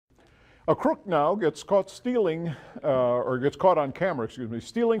A crook now gets caught stealing, or gets caught on camera,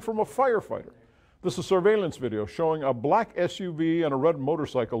 stealing from a firefighter. This is surveillance video showing a black SUV and a red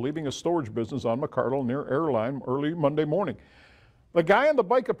motorcycle leaving a storage business on McCardle near Airline early Monday morning. The guy on the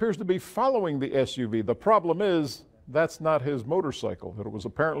bike appears to be following the SUV. The problem is that's not his motorcycle. It was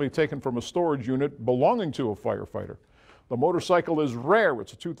apparently taken from a storage unit belonging to a firefighter. The motorcycle is rare.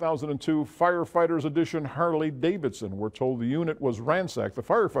 It's a 2002 Firefighters Edition Harley Davidson. We're told the unit was ransacked, the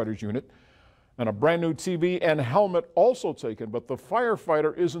firefighters unit, and a brand new TV and helmet also taken. But the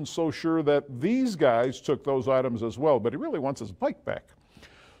firefighter isn't so sure that these guys took those items as well, but he really wants his bike back.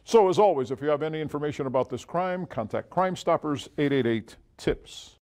 So as always, if you have any information about this crime, contact Crime Stoppers 888-TIPS.